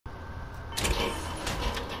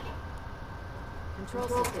Control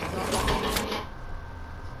systems offline.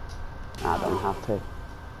 I don't have to.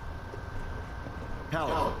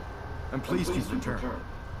 Paladin, I'm pleased you've returned.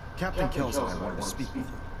 Captain Kells and I wanted to speak with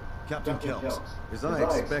you. Captain Kells, As I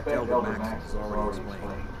expect Elder Max has already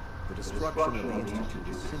explained, the destruction of the Institute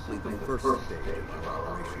is simply the first stage of our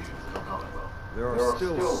operations in the Commonwealth. There are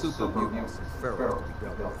still super mutants and ferals to be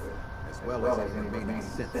dealt with, as well as any remaining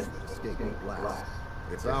synths that escaped the blast.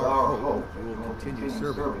 It's our hope that you will continue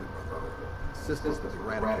serving with the Brotherhood and assist us with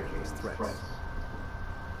eradicating these threats.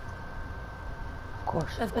 Of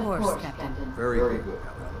course, Captain. Very good,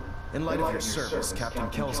 Paladin. in light of your service, Captain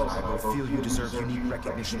Kells and I both feel you deserve unique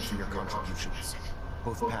recognition for your contributions,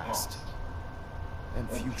 both past and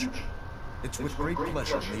future. It's with great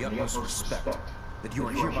pleasure and the utmost respect that you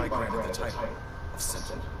are hereby granted the title of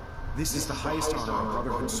Sentinel. This is the highest honor a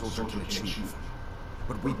Brotherhood soldier can achieve,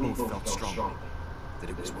 but we both felt strongly that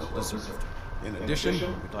it was well deserved. In addition,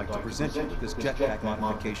 we'd like to present you with this jetpack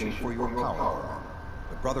modification for your power armor.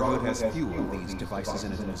 The Brotherhood has few of these devices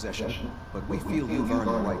in its possession, but we feel you've earned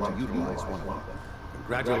the right to utilize one of them.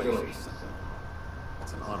 Congratulations, Sentinel.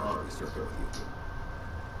 It's an honor to be serving with you.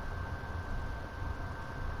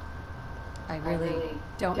 I really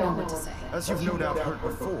don't know what to say. As you've no doubt heard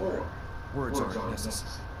before, words aren't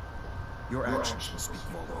necessary. Your actions will speak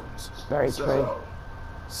volumes. Very true.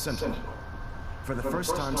 Sentinel, for the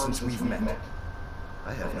first time since we've met,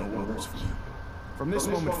 I have no orders for you. From this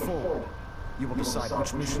moment forward, you will decide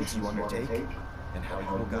which missions you undertake and how you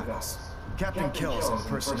will guide us. Captain Kells and the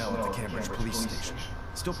personnel at the Cambridge Police Station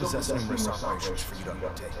still possess numerous operations for you to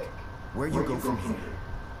undertake. Where you go from here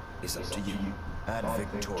is up to you. Ad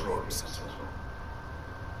Victoriam, Sentinel.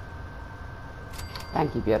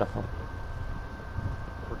 Thank you, beautiful.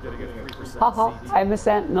 Haha, I'm a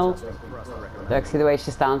Sentinel. Look, see the way she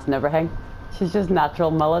stands and everything. She's just natural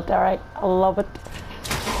military. I love it.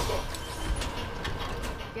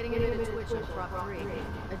 Getting an image which is prop 3.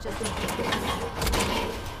 Adjusting.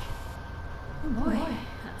 Oh boy,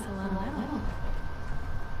 that's a lot of level.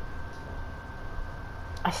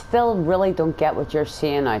 I still really don't get what you're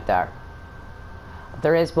seeing out there.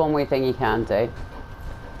 There is one wee thing you can do.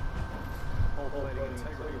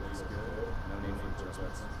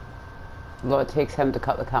 Although it takes him to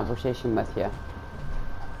cut the conversation with you.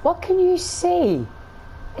 What can you see?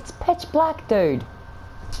 It's pitch black, dude.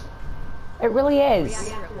 It really is.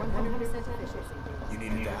 Reactor at 100% efficiency. You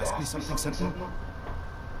needed to ask me something, Sentinel?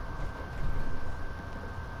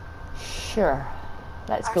 Sure.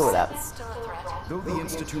 Let's go with that. Though the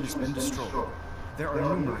Institute has been destroyed, there are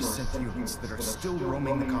numerous synth units that are still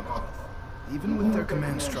roaming the Commonwealth. Even with their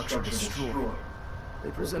command structure destroyed, they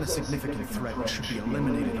present a significant threat and should be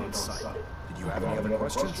eliminated on sight. Did you have any other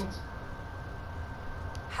questions?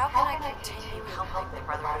 How can I continue helping the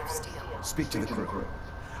Brotherhood of Steel? Speak to the crew.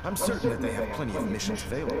 I'm certain that they have plenty of missions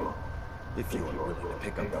available, if you are willing to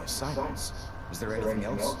pick up the assignments. Is there anything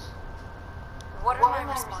else? What are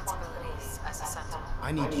my responsibilities as a Sentinel?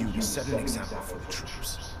 I need you to set an example for the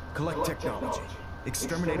troops. Collect technology,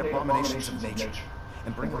 exterminate abominations of nature,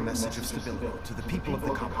 and bring a message of stability to the people of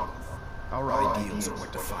the Commonwealth. Our ideals are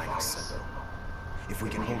what define us, Sentinel. If we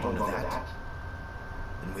can hold on to that,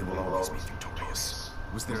 then we will always be victorious.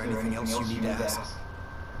 Was there anything else you need to ask?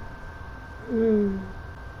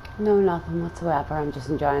 No, nothing whatsoever. I'm just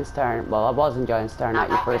enjoying staring. Well, I was enjoying staring at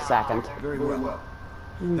you for a second. Very well.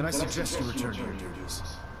 Then I suggest you return to your duties.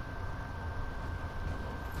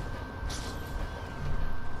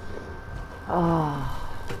 Oh.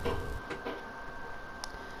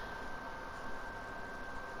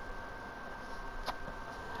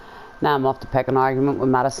 Now I'm off to pick an argument with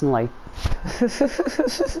Madison Lee.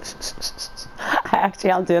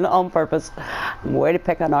 I'm doing it on purpose. I'm way to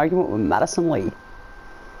pick an argument with Madison Lee.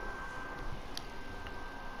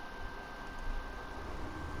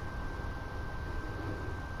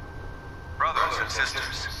 Brothers and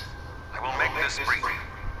sisters, I will make this brief.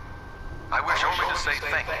 I wish only to say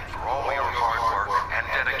thank you for all your hard work and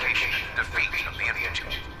dedication in the defeat of the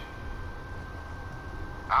Institute.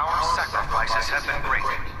 Our sacrifices have been great,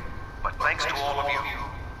 but thanks to all of you,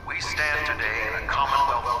 we stand today in a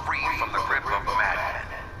Commonwealth free from the grip of madmen.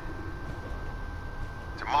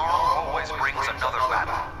 Tomorrow always brings another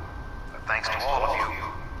battle, but thanks to all of you,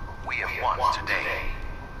 we have won today.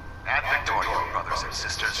 Ad Victoriam, brothers and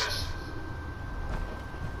sisters.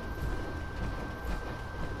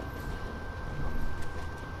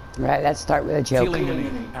 Right, let's start with a joke. Feeling any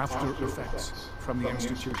after effects from the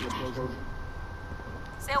Institute explosion?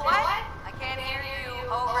 Say what? I can't hear you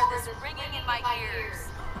over this ringing in my ears.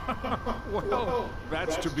 Well,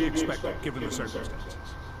 that's to be expected given the circumstances.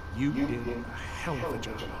 You did a hell of a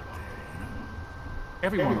job out there, you know?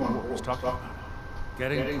 Everyone on board was talking about it.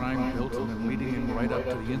 Getting Prime built and then leading him right up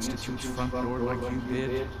to the Institute's front door like you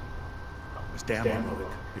did was damn heroic,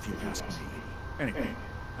 if you ask me. Anyway,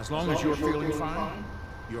 as long as you're feeling fine,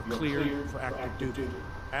 you're cleared for active duty.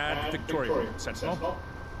 Add Victoria, Sentinel.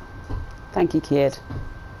 Thank you, kid.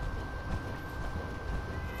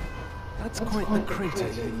 That's quite the crater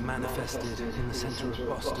you've manifested in the center of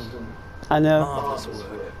Boston. I know. Marvelous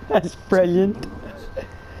work. That's brilliant.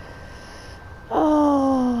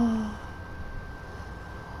 Oh.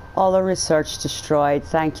 All the research destroyed.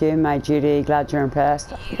 Thank you, my Judy. Glad you're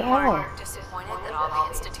impressed. You aren't disappointed that all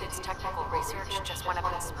the Institute's technical research just went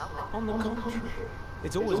up in smoke? On the contrary,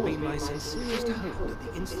 it's always been my sincerest hope that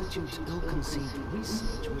the Institute's ill-conceived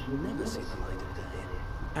research would never see the light of day.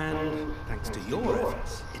 And thanks to your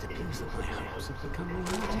efforts, it appears that my hopes have become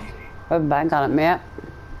reality. I'm back on it, mate.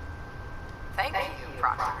 Thank you,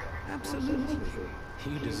 Proctor. Absolutely.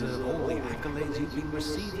 You deserve all the accolades you've been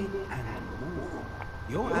receiving and more.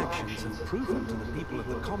 Your actions have proven to the people of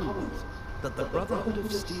the Commonwealth that the Brotherhood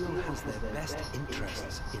of Steel has their best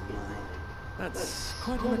interests in mind. That's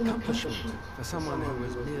quite an accomplishment for someone who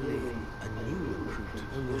was merely a new recruit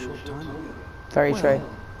only a short time ago. Very true.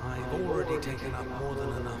 I've already taken up more than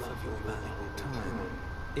enough of your valuable time.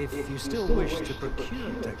 If you still wish to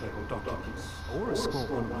procure technical documents or escort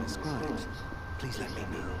one of my scribes, please let me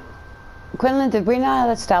know. Quinlan, did we not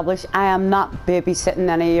establish I am not babysitting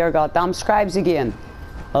any of your goddamn scribes again?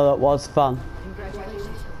 Oh, that was fun.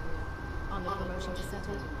 Congratulations on the promotion to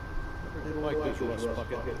Sentinel. Didn't like this rust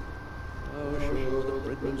bucket. Oh, sure, the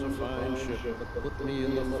Bridman's a fine ship, but put me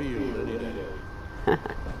in the field any day.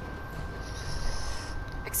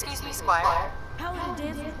 Excuse me, Squire. Paladin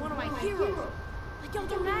danced with one of my heroes, like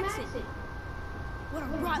Elder Maxon. What a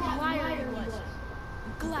rotten liar he was.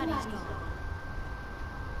 I'm glad he's gone.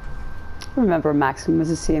 Remember Maxim was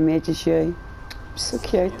the same age as you. So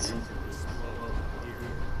cute.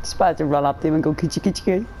 Just about to run up to him and go kitchy kitchy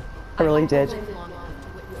kitchy. I really did.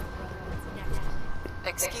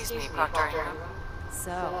 Excuse me, Proctor Ingram.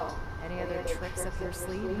 So, any other tricks up your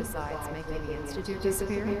sleeve besides making the Institute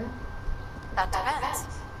disappear? That depends.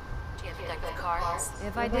 Do you have a deck of cards?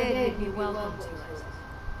 If I did, you'd be welcome to it.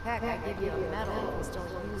 Heck, I'd give you a medal if you still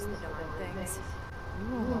use the darn things.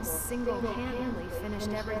 You almost single-handedly finished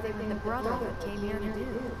everything that the Brotherhood came here to do.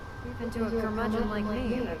 Even to a curmudgeon like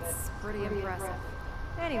me, that's pretty impressive.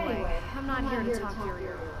 Anyway, I'm not here to talk your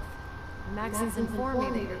ear off. Maxon's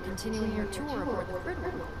informed me that you're continuing your tour aboard the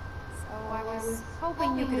Pridwood. So I was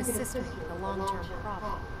hoping you could assist me with a long-term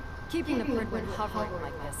problem. Keeping the Pridwood hovering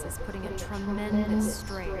like this is putting a tremendous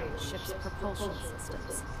strain on the ship's propulsion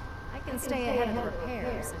systems. I can stay ahead of the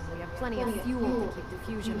repairs, and we have plenty of fuel to keep the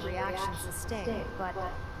fusion reaction sustained, but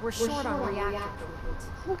we're short on reactor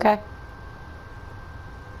coolant. Okay.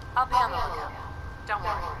 I'll be on the lookout. Don't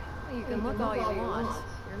worry. Well, you can look all you want.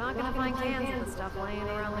 You're not going to find cans of the stuff laying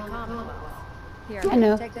around the Commonwealth. Here, I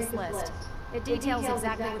know. take this list. It details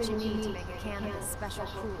exactly what you need to make a can of this special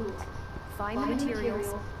coolant. Find the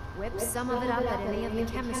materials, whip some of it up at any of the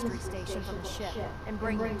chemistry stations on the ship, and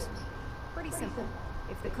bring it to me. Pretty simple.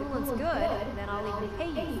 If the coolant's good, then I'll even pay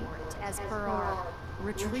you for it as per our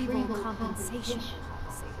retrieval compensation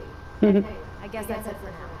policy. I guess that's it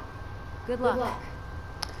for now. Good luck.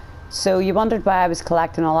 So you wondered why I was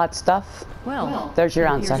collecting all that stuff? Well, There's your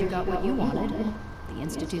it answer. appears you got what you wanted. The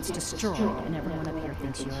Institute's destroyed, and everyone up here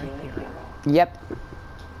thinks you're a hero. Yep.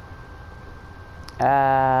 I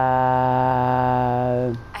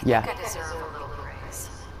Yeah. think I deserve a little praise.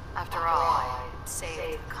 After all, I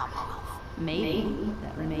saved the Commonwealth. Maybe.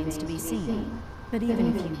 That remains to be seen. But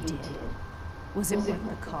even if you did, was it worth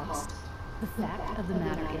the cost? The fact of the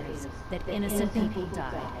matter is that innocent people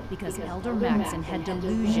died because Elder Maxon had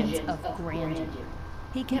delusions of grandeur.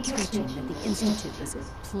 He kept preaching that the Institute was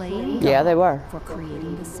playing Yeah, they were. for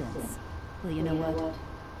creating the sins. Well, you know what?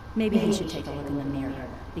 Maybe he should take a look in the mirror,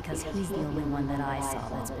 because he's the only one that I saw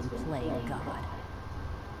that's been playing God.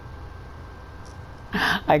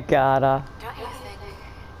 I gotta. Don't you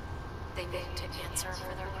think they need to answer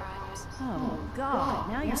for their crimes? Oh, God,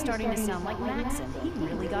 now you're starting to sound like Maxon. He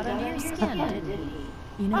really got under your skin, didn't he?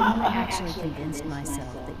 You know, I actually convinced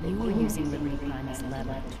myself that you were using Liberty Prime as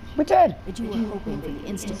leverage. We did. That you were hoping for the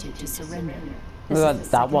Institute to surrender. Well,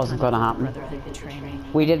 that wasn't going to happen. Brotherhood betrayed me.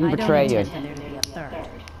 We didn't betray you. I don't intend for there to be a third.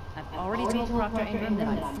 I've already told Proctor Ingram that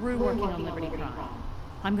I'm through working on Liberty Prime.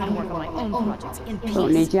 I'm going to work on my own projects in peace.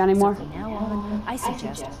 Don't need you anymore. So from now on, I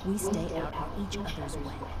suggest we stay out of each other's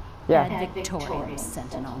way. Yeah. Ad Victoriam,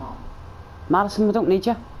 Sentinel. Madison, we don't need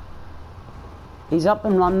you. He's up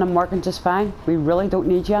and running and working just fine. We really don't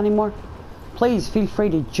need you anymore. Please feel free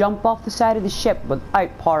to jump off the side of the ship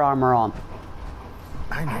without power armor on.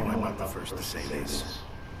 I know I'm not the first to say this,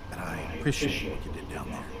 but I appreciate what you did down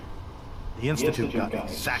there. The Institute got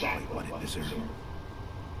exactly what it deserved.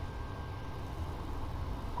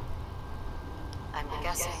 I'm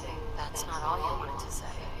guessing that's not all you wanted to say.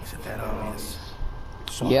 Is it that obvious?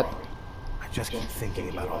 So, Yep. I just keep thinking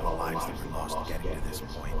about all the lives that were lost getting to this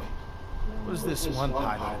point. Was this one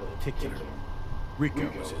pilot in particular? Rico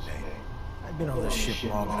was his name. I'd been on this ship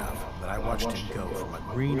long enough that I watched him go from a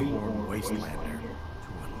greenhorn wastelander to a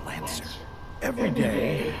Lancer. Every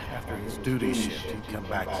day, after his duty shift, he'd come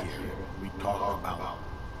back here and we'd talk about,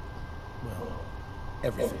 well,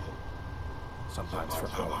 everything. Sometimes for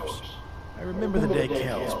hours. I remember the day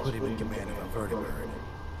Kells put him in command of a vertibird.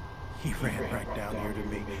 He ran right down here to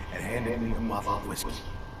me and handed me a bottle of whiskey.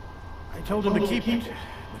 I told him to keep it,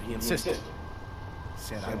 but he insisted. He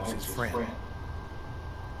said I was his friend. Felt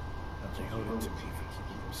he owed it to me for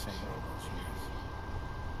keeping him sane all those years.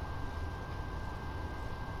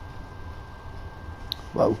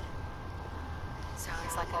 Whoa.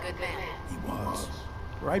 Sounds like a good man. He was.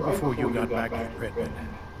 Right before you got back at Redmond,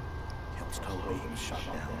 Kells told me he was shot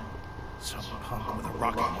down. Some punk with a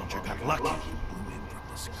rocket launcher got lucky and blew him from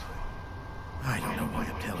the sky. I don't know why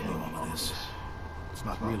I'm telling you all of this. It's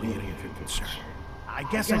not really any of your concern. I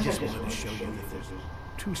guess I just wanted to show you that there's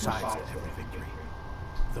two sides to every victory.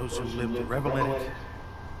 Those who live to revel in it, and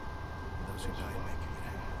those who die making it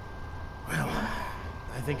happen. Well,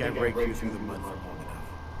 I think I've raked you through the mud for long enough.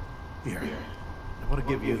 Here, I want to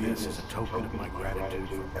give you this as a token of my gratitude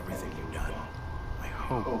for everything you've done. I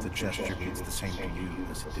hope the gesture means the same to you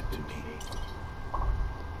as it did to me.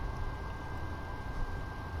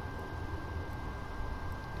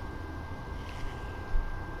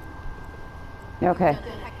 Okay,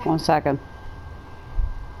 1 second.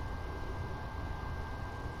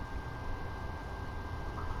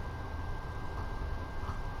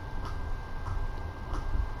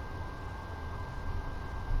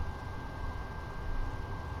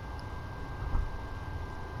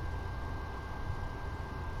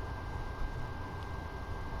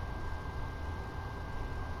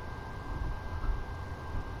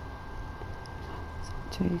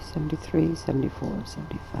 Two, 73, 74,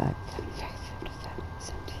 75, 76, 77,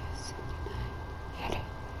 78, 79, 80.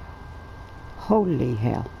 Holy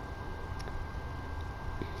hell.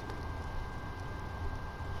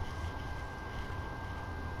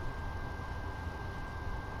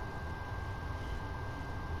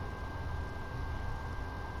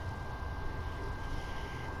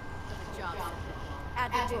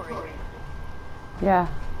 Advertory. Yeah,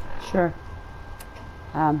 sure.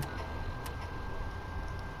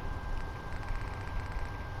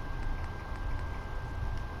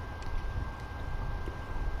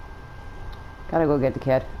 Gotta go get the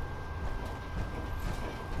kid.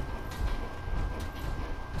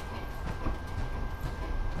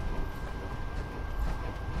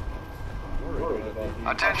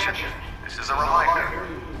 Attention! This is a reminder.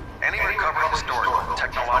 Any recovered historical,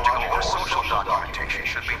 technological, or social documentation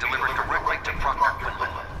should be delivered directly to Proctor Quinlan.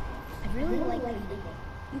 I really like reading.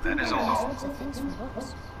 You can That is learn all all. sorts of things from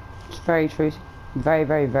books. It's very true. Very,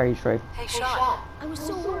 very, very true. Hey, Sean. I was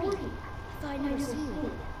so worried. I thought I'd never see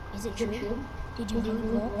you. Is it true? Did you really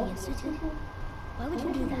blow up the Institute? Why would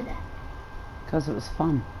you do that? Because it was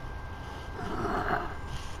fun. I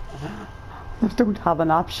don't have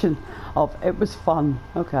an option of it was fun.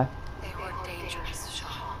 Okay. They were dangerous,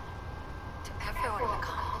 Sean. To everyone in the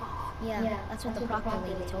Commonwealth. Yeah, that's what the proctor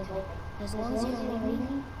lady told me. As long as you don't leave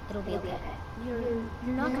me, it'll be okay. You're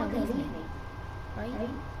not gonna leave me, right?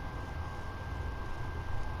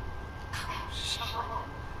 Sean.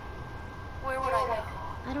 Where would I go?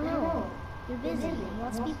 I don't know. You're busy.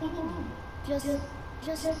 Lots of people need you.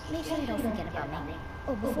 Just make sure you don't forget about me.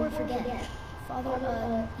 Oh, before I forget,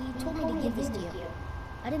 Father, he told me to give this to you.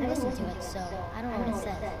 I didn't listen to it, so I don't know what it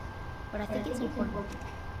says. But I think it's important.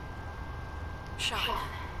 Sean,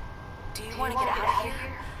 do you want to get out of here?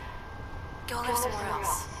 Go live somewhere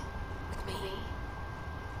else. With me?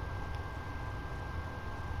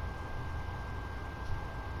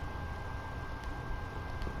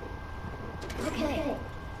 Okay.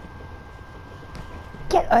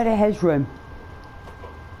 Get out of his room.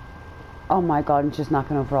 Oh my god, I'm just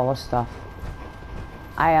knocking over all this stuff.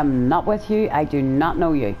 I am not with you. I do not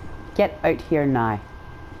know you. Get out here now.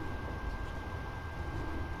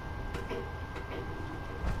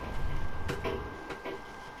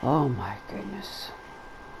 Oh my goodness.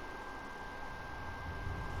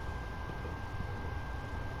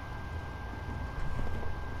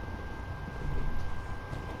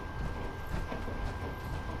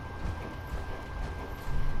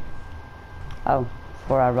 Oh,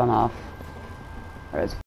 before I run off. There's